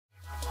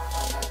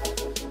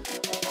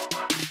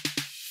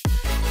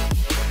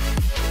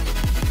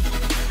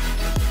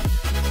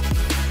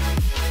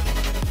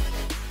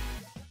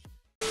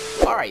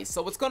Alright,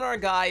 so what's going on,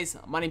 guys?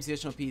 My name is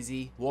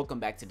TheOceaneOpz. Welcome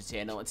back to the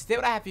channel. And today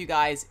what I have for you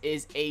guys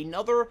is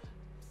another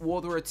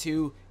World War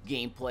II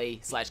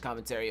gameplay slash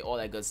commentary, all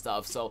that good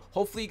stuff. So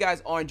hopefully you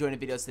guys are enjoying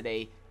the videos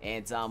today.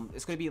 And it's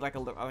going to be like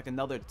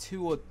another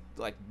two or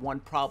like one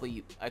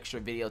probably extra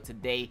video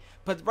today.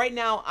 But right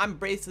now, I'm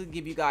basically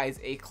give you guys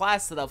a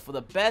class setup for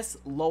the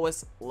best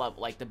lowest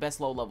level, like the best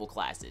low level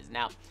classes.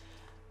 Now,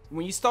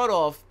 when you start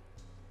off,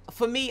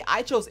 for me,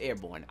 I chose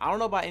Airborne. I don't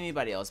know about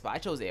anybody else, but I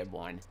chose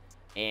Airborne.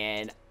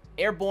 And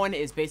Airborne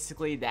is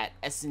basically that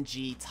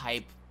SMG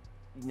type,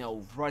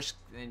 rush,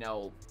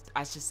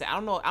 I should say, I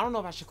don't know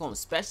if I should call them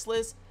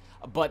specialists,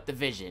 but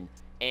division.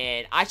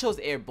 And I chose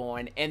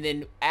Airborne. And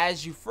then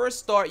as you first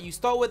start, you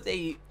start with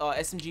a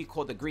SMG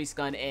called the Grease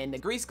Gun. And the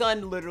Grease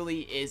Gun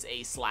literally is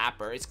a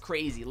slapper. It's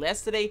crazy.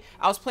 Yesterday,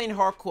 I was playing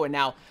hardcore.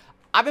 Now,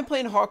 I've been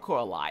playing hardcore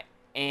a lot.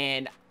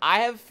 And I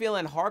have a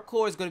feeling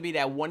hardcore is going to be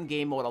that one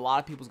game mode a lot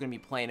of people is going to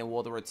be playing in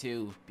World War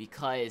II,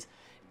 because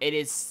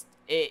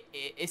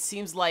it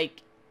seems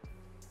like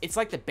it's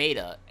like the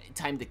beta,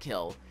 time to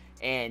kill,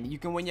 and you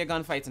can win your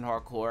gunfights in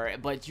hardcore,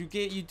 but you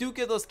do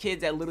get those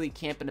kids that literally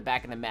camp in the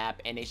back of the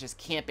map, and it's just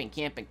camp,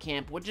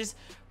 which is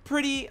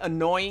pretty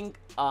annoying.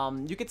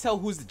 You can tell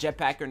who's the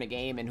jetpacker in the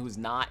game and who's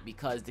not,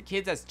 because the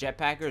kids that's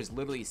jetpackers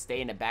literally stay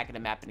in the back of the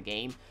map in the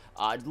game,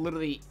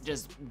 literally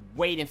just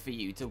waiting for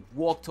you to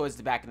walk towards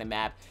the back of the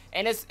map,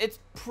 and it's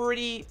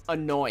pretty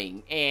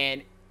annoying.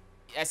 And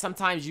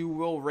sometimes you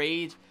will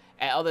rage,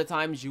 at other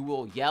times you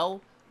will yell.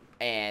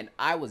 And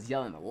I was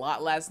yelling a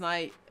lot last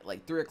night,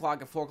 like 3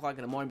 o'clock and 4 o'clock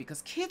in the morning,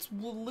 because kids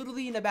were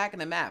literally in the back of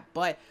the map.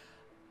 But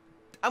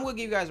I'm going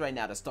to give you guys right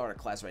now the starter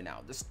class right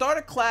now. The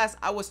starter class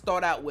I would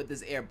start out with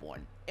is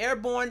Airborne.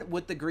 Airborne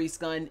with the Grease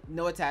Gun,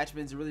 no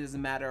attachments. It really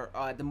doesn't matter.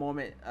 At the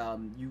moment,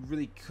 you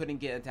really couldn't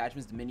get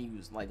attachments. The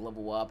menus like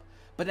level up.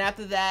 But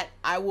after that,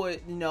 I would,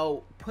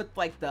 put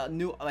like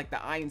the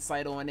iron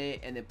sight on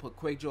it, and then put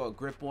quick draw or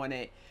grip on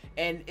it.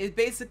 And it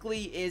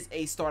basically is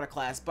a starter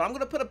class. But I'm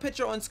going to put a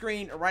picture on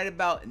screen right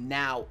about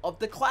now of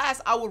the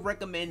class I would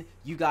recommend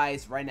you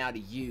guys right now to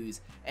use.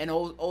 And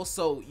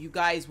also, you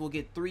guys will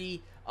get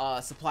 3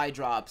 supply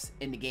drops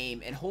in the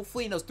game, and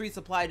hopefully in those 3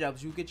 supply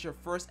drops you get your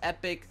first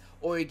epic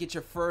or you get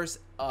your first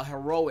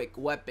heroic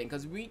weapon.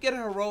 Because when you get a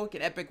heroic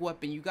and epic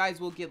weapon, you guys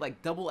will get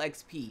like double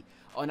XP,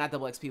 or not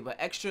double XP, but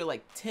extra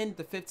like 10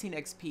 to 15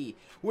 XP,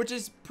 which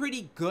is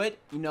pretty good.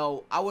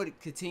 I would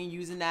continue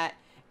using that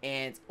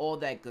and all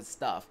that good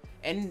stuff.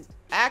 And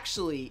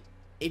actually,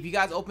 if you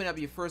guys open up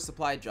your first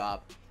supply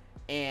drop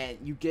and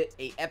you get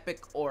a epic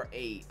or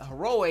a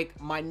heroic,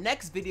 my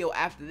next video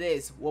after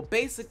this will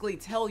basically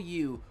tell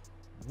you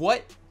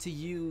what to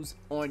use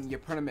on your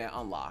permanent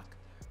unlock.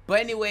 But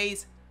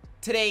anyways,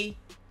 today,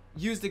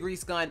 use the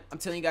Grease Gun. I'm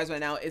telling you guys right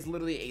now, it's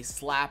literally a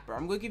slapper.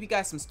 I'm gonna give you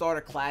guys some starter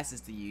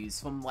classes to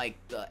use, from like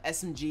the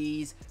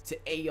SMGs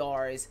to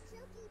ARs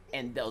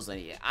and those.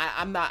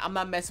 I'm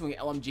not messing with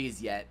LMGs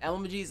yet.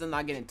 LMGs are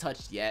not getting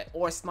touched yet,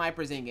 or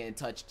snipers ain't getting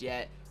touched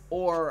yet,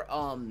 or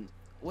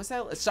what's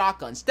that?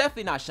 Shotguns.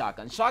 Definitely not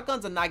shotguns.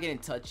 Shotguns are not getting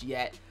touched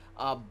yet.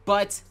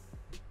 But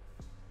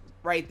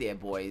right there,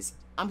 boys,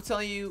 I'm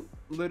telling you,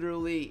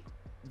 literally,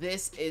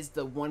 this is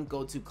the one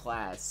go-to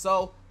class.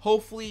 So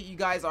hopefully you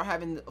guys are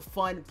having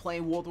fun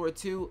playing World War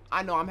II.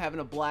 I know I'm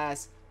having a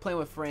blast playing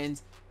with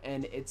friends,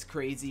 and it's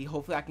crazy.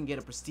 Hopefully I can get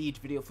a prestige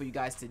video for you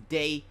guys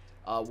today,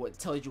 what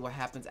tells you what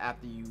happens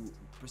after you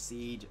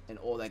prestige and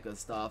all that good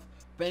stuff.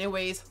 But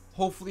anyways,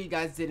 hopefully you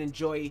guys did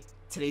enjoy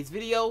today's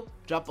video.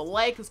 Drop a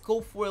like. Let's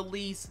go for at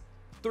least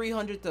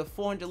 300 to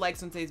 400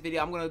 likes on today's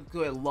video. I'm gonna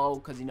go it low,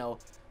 because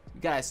we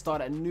gotta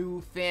start a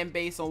new fan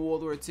base on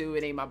World War II.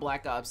 It ain't my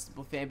Black Ops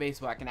fan base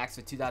where I can ask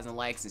for 2,000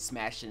 likes and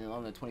smash it in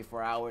under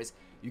 24 hours.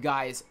 You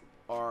guys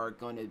are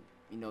gonna,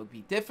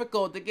 be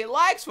difficult to get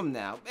likes from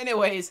now.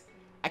 Anyways,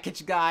 I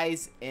catch you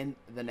guys in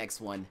the next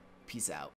one. Peace out.